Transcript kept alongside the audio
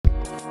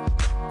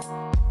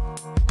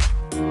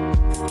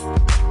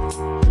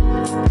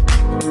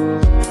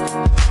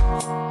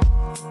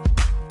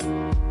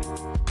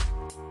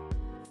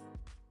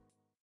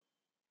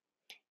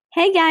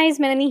Hey guys,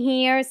 Melanie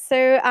here.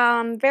 So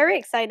I'm very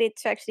excited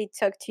to actually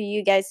talk to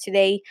you guys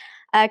today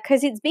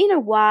because it's been a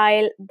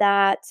while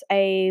that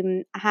I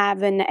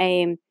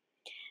haven't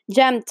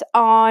jumped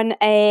on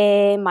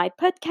my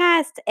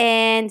podcast.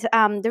 And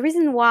the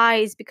reason why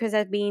is because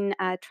I've been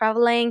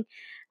traveling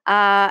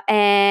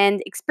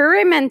and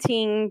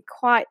experimenting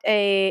quite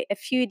a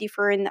few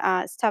different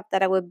stuff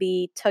that I will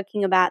be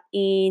talking about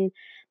in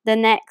the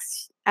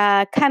next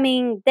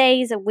coming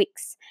days or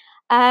weeks.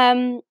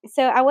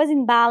 So I was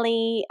in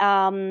Bali,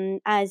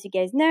 as you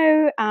guys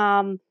know,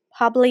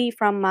 probably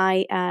from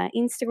my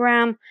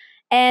Instagram,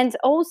 and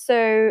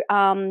also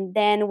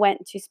then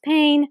went to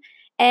Spain.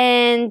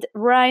 And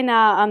right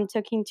now I'm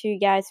talking to you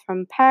guys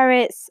from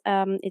Paris.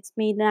 It's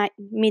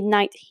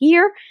midnight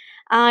here.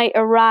 I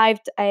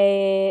arrived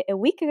a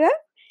week ago,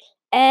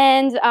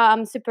 and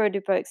I'm super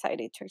duper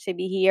excited to actually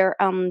be here.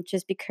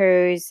 Just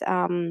because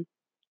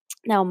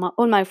now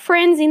all my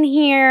friends in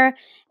here,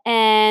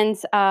 and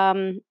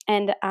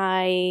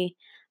I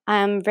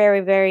am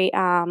very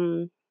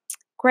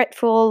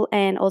grateful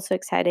and also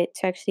excited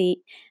to actually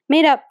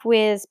meet up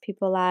with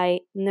people I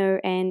know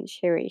and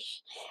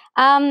cherish.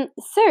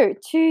 So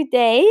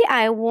today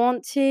I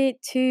wanted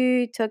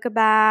to talk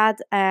about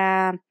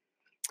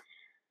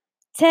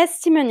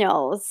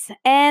testimonials,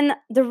 and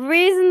the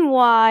reason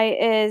why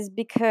is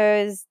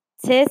because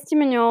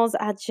testimonials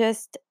are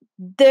just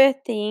the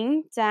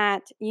thing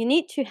that you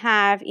need to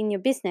have in your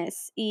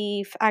business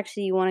if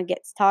actually you want to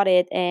get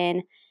started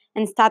and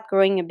start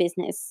growing a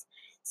business.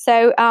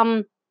 So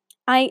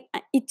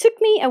it took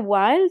me a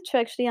while to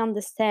actually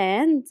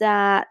understand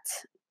that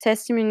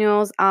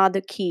testimonials are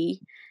the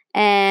key,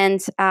 and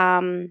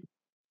and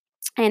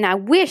I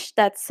wish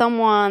that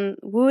someone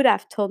would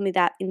have told me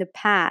that in the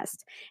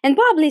past. And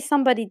probably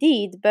somebody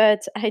did,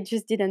 but I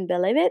just didn't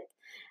believe it.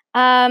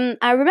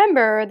 I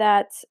remember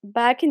that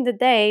back in the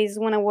days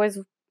when I was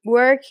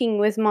working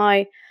with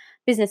my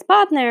business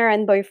partner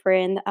and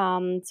boyfriend,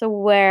 so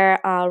we're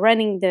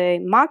running the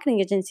marketing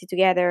agency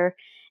together,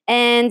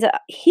 and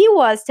he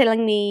was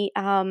telling me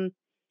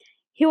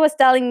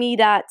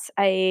that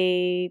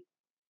I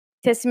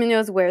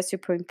testimonials were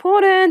super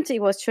important. He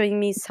was showing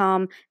me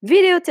some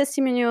video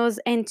testimonials,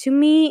 and to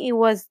me it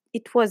was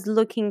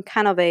looking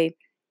kind of a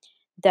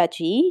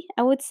dodgy,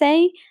 I would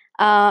say.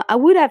 I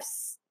would have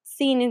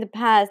seen in the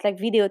past like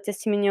video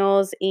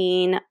testimonials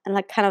in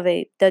like kind of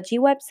a dodgy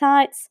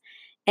websites,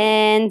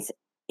 and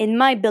in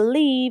my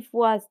belief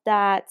was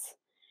that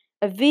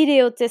a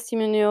video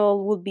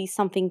testimonial would be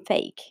something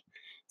fake.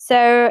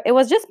 So it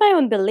was just my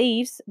own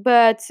beliefs,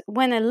 but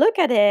when I look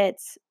at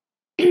it,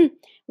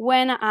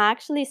 when I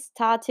actually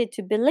started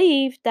to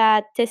believe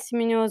that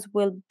testimonials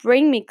will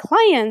bring me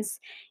clients,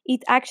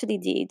 it actually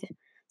did.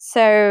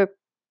 So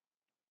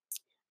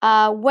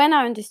when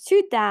I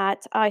understood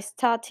that, I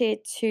started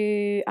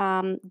to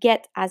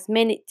get as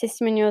many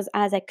testimonials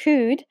as I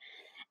could.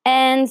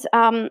 And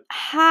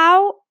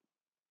how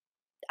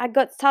I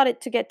got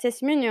started to get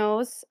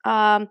testimonials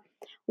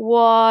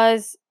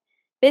was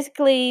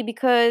basically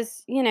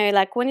because,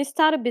 like when you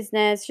start a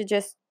business, you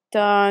just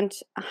don't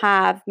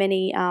have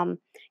many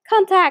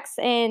contacts,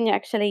 and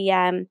actually,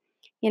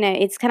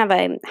 it's kind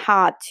of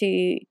hard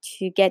to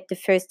get the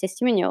first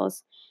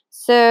testimonials.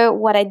 So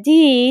what I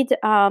did,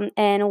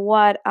 and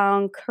what I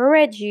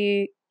encourage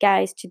you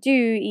guys to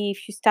do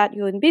if you start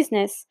your own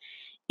business,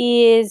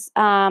 is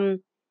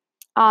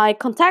I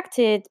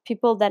contacted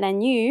people that I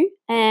knew,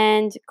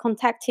 and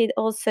contacted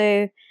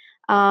also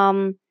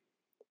um,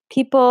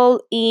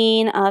 people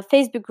in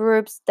Facebook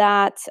groups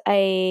that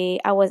I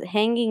was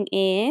hanging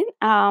in,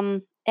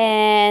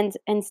 and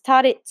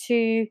started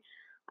to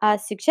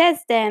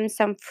suggest them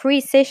some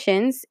free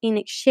sessions in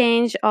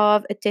exchange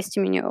of a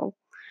testimonial.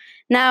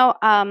 Now,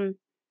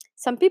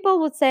 some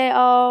people would say,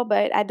 "Oh,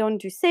 but I don't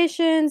do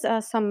sessions."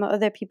 Some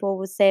other people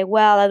would say,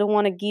 "Well, I don't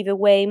want to give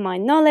away my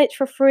knowledge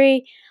for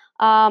free."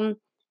 Um,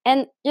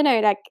 and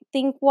like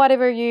think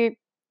whatever you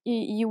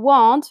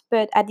want,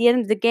 but at the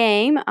end of the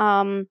game,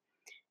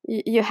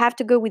 you have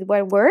to go with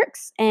what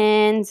works,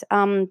 and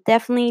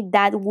definitely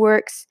that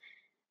worked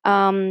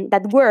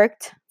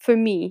for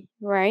me,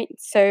 right?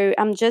 So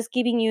I'm just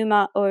giving you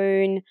my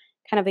own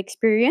kind of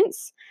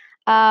experience.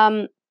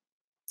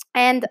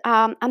 And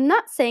I'm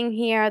not saying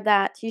here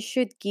that you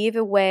should give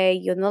away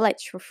your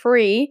knowledge for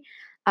free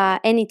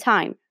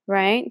anytime,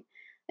 right?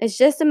 It's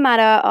just a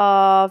matter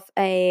of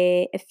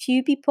a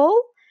few people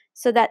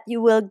so that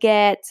you will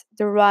get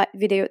the right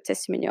video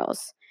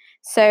testimonials.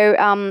 So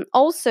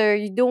also,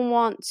 you don't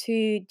want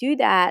to do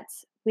that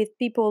with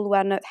people who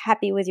are not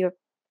happy with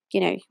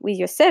with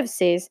your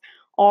services,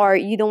 or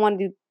you don't want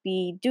to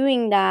be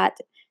doing that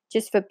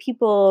just for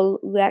people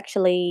who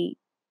actually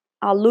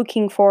are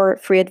looking for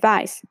free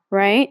advice,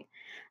 right?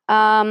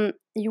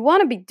 You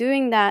want to be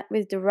doing that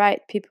with the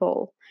right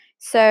people.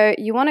 So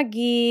you want to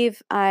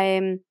give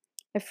a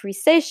free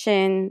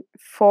session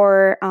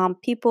for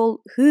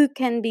people who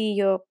can be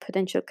your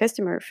potential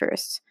customer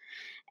first,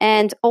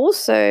 and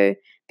also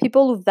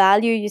people who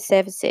value your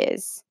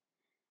services.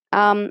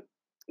 Um,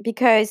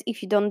 because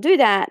if you don't do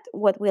that,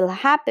 what will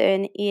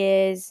happen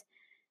is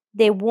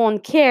they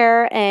won't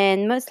care,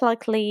 and most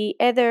likely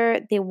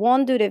either they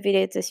won't do the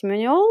video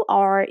testimonial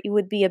or it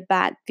would be a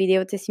bad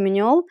video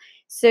testimonial.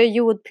 So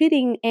you would put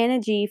in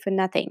energy for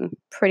nothing,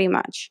 pretty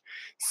much.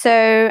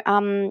 So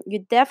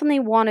you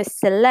definitely want to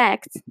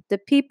select the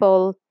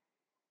people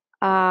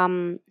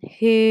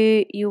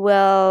who you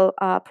will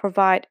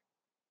provide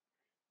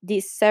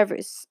this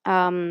service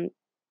to.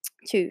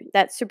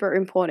 That's super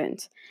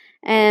important.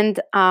 And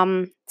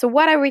so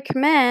what I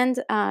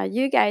recommend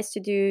you guys to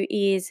do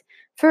is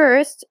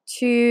first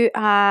to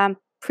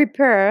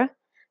prepare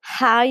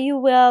how you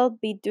will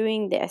be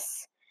doing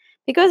this,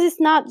 because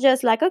it's not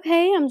just like,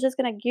 okay, I'm just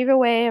gonna give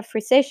away a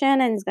free session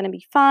and it's gonna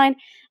be fine,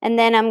 and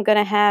then I'm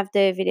gonna have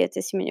the video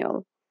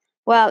testimonial.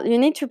 Well, you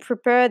need to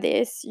prepare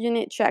this. You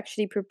need to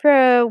actually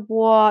prepare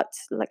what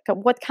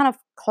kind of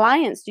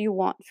clients do you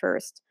want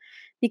first,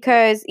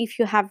 because if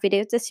you have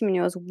video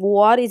testimonials,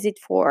 what is it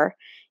for?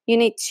 You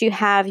need to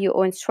have your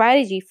own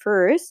strategy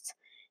first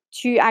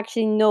to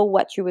actually know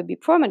what you will be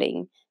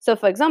promoting. So,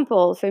 for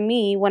example, for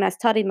me, when I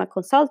started my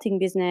consulting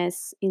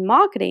business in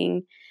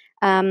marketing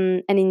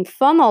and in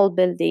funnel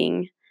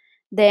building,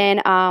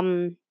 then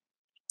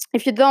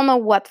if you don't know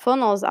what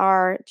funnels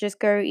are, just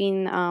go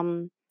in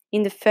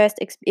the first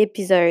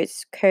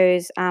episodes,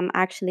 because I'm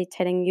actually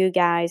telling you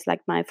guys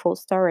like my full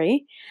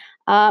story.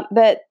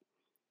 But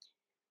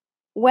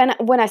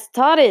when I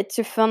started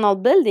to funnel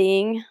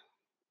building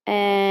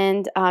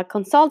and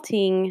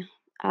consulting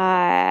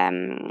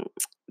um,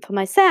 for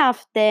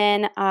myself,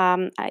 then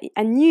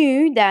I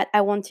knew that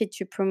I wanted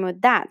to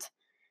promote that.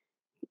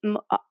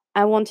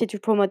 I wanted to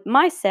promote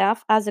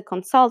myself as a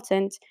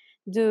consultant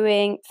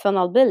doing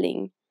funnel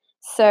building.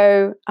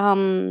 So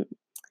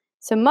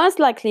so most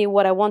likely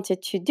what I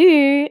wanted to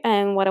do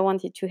and what I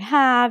wanted to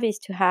have is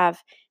to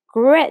have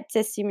great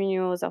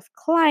testimonials of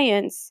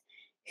clients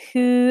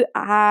who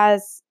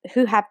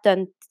have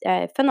done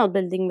funnel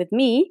building with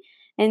me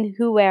and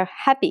who were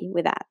happy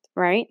with that,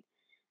 right?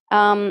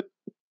 Um,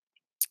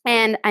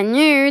 and I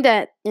knew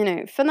that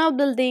funnel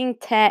building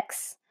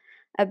takes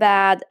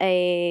about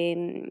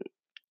a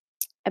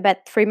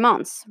about 3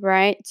 months,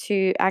 right,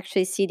 to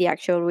actually see the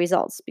actual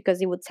results,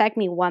 because it would take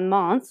me 1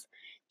 month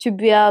to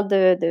build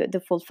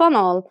the full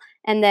funnel.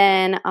 And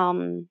then,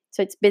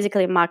 so it's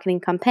basically a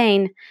marketing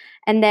campaign.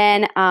 And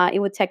then it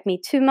would take me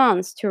 2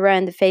 months to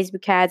run the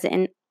Facebook ads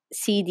and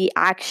see the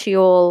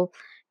actual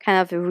kind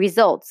of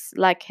results,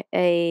 like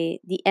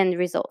the end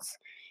results.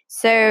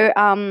 So,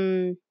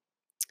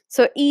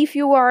 so if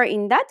you are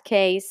in that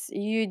case,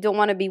 you don't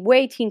want to be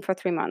waiting for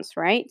 3 months,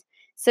 right?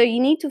 So you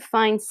need to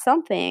find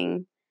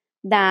something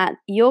that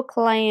your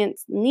client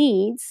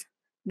needs,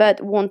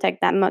 but won't take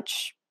that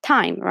much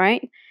time,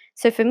 right?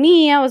 So for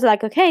me, I was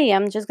like, okay,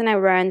 I'm just going to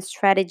run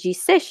strategy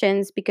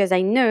sessions because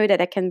I know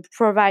that I can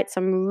provide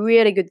some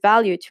really good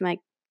value to my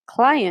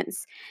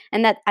clients,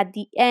 and that at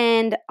the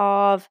end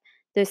of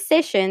the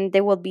session,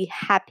 they will be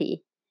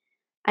happy.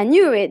 I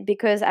knew it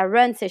because I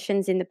ran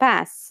sessions in the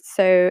past.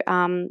 So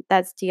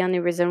that's the only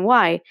reason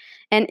why.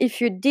 And if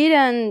you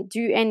didn't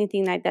do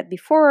anything like that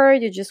before,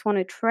 you just want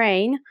to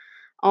train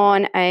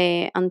on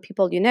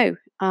people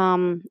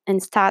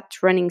and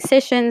start running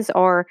sessions,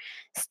 or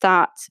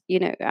start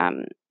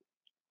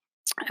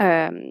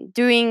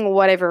doing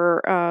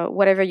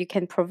whatever you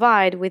can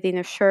provide within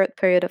a short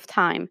period of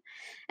time.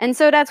 And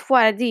so that's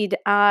what I did.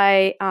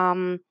 I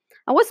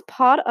was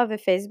part of a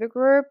Facebook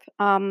group,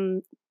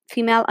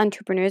 female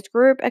entrepreneurs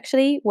group,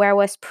 actually, where I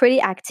was pretty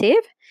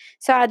active.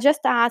 So I just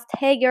asked,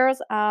 hey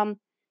girls,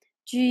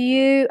 do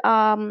you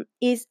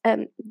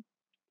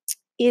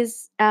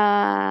is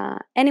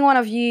any one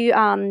of you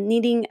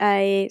needing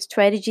a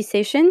strategy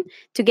session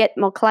to get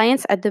more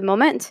clients at the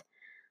moment?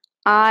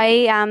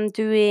 I am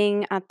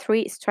doing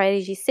 3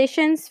 strategy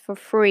sessions for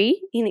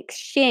free in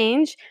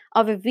exchange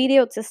of a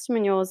video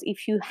testimonials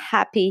if you're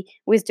happy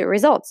with the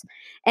results.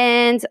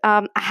 And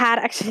I had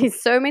actually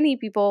so many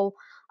people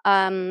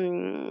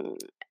um,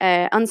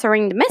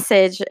 answering the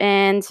message,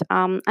 and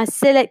I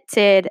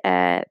selected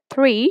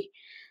 3,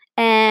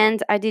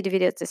 and I did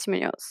video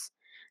testimonials.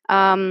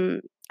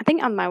 I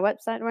think on my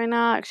website right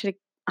now, I actually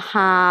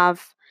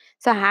have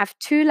I have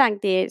 2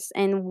 like this,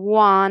 and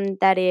one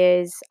that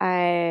is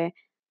a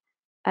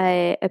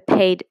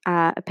paid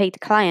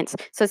clients.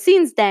 So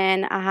since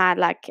then, I had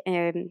like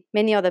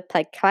many other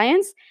paid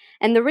clients,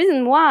 and the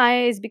reason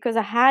why is because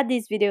I had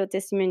these video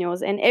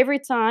testimonials, and every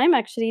time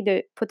actually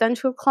the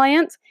potential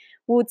client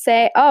would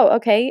say, "Oh,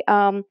 okay,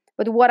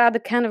 but what are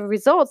the kind of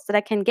results that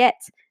I can get?"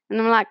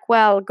 And I'm like,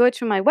 "Well, go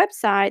to my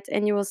website,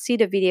 and you will see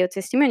the video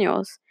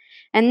testimonials."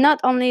 And not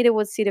only they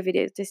will see the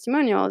video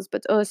testimonials,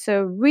 but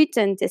also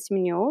written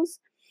testimonials.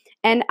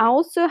 And I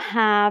also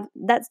have,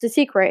 that's the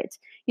secret.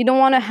 You don't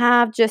want to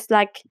have just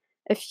like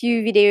a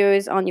few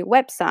videos on your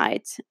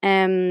website.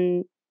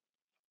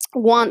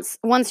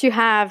 Once you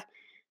have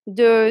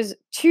those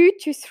 2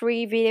 to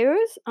 3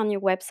 videos on your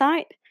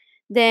website,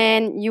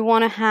 then you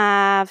want to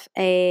have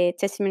a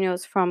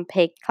testimonials from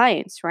paid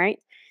clients, right?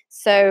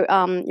 So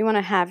you want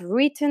to have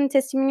written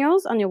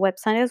testimonials on your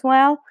website as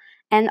well,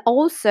 and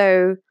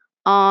also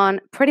on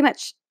pretty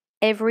much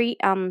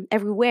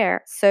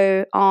everywhere.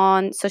 So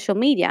on social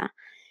media.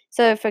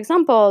 So for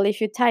example,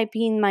 if you type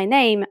in my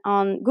name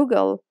on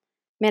Google,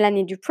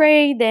 Melanie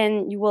Dupre,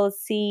 then you will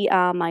see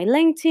my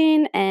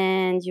LinkedIn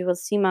and you will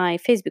see my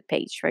Facebook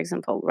page, for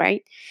example,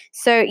 right?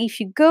 So if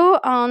you go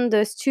on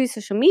those two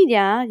social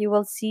media, you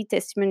will see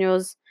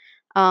testimonials,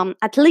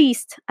 at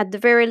least, at the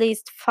very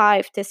least,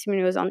 5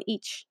 testimonials on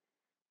each.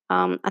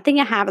 I think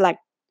I have like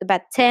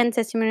about 10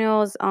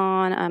 testimonials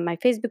on my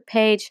Facebook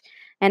page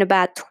and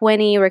about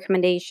 20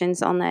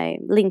 recommendations on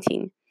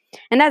LinkedIn.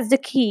 And that's the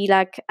key.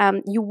 Like,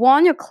 you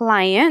want your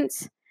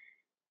clients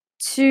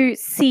to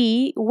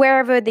see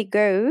wherever they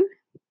go,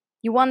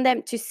 you want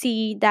them to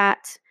see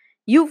that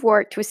you've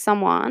worked with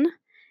someone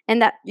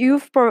and that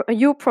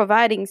you're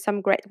providing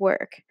some great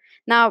work.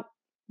 Now,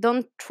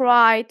 don't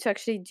try to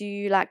actually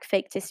do like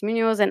fake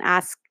testimonials and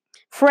ask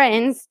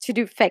friends to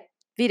do fake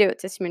video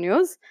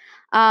testimonials.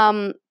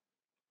 Um,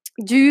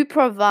 do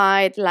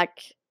provide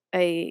like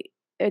a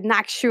an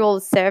actual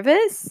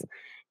service,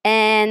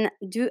 and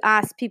do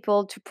ask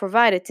people to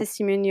provide a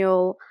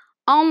testimonial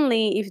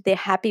only if they're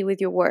happy with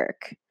your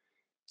work.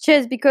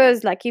 Just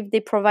because, like, if they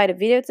provide a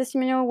video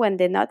testimonial when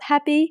they're not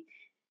happy,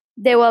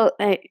 they will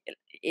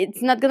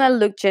it's not gonna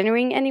look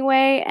genuine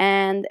anyway,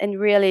 and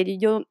really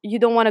you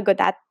don't want to go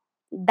that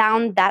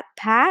down that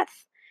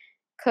path,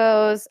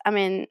 because I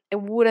mean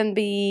it wouldn't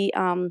be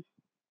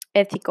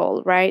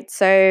ethical, right?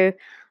 So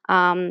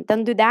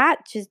don't do that.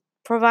 Just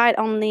provide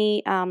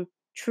only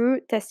true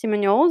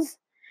testimonials.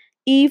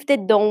 If they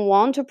don't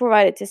want to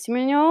provide a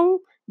testimonial,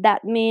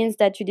 that means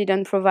that you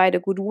didn't provide a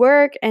good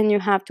work and you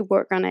have to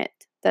work on it.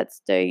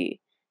 That's the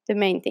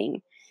main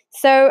thing.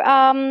 So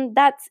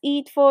that's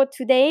it for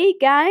today,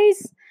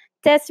 guys.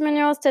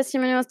 Testimonials,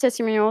 testimonials,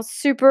 testimonials,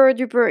 super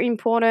duper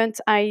important.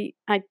 I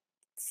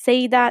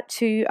say that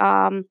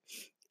um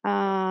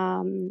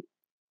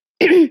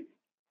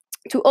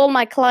to all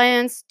my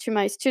clients, to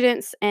my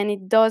students, and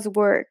it does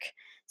work.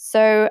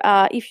 So,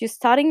 if you're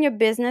starting your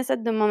business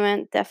at the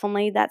moment,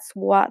 definitely that's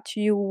what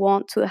you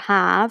want to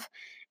have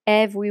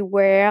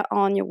everywhere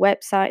on your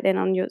website and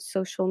on your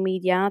social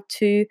media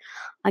to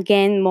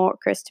gain more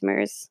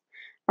customers.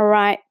 All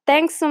right.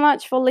 Thanks so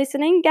much for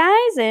listening,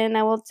 guys, and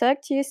I will talk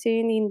to you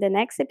soon in the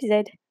next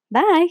episode.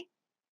 Bye.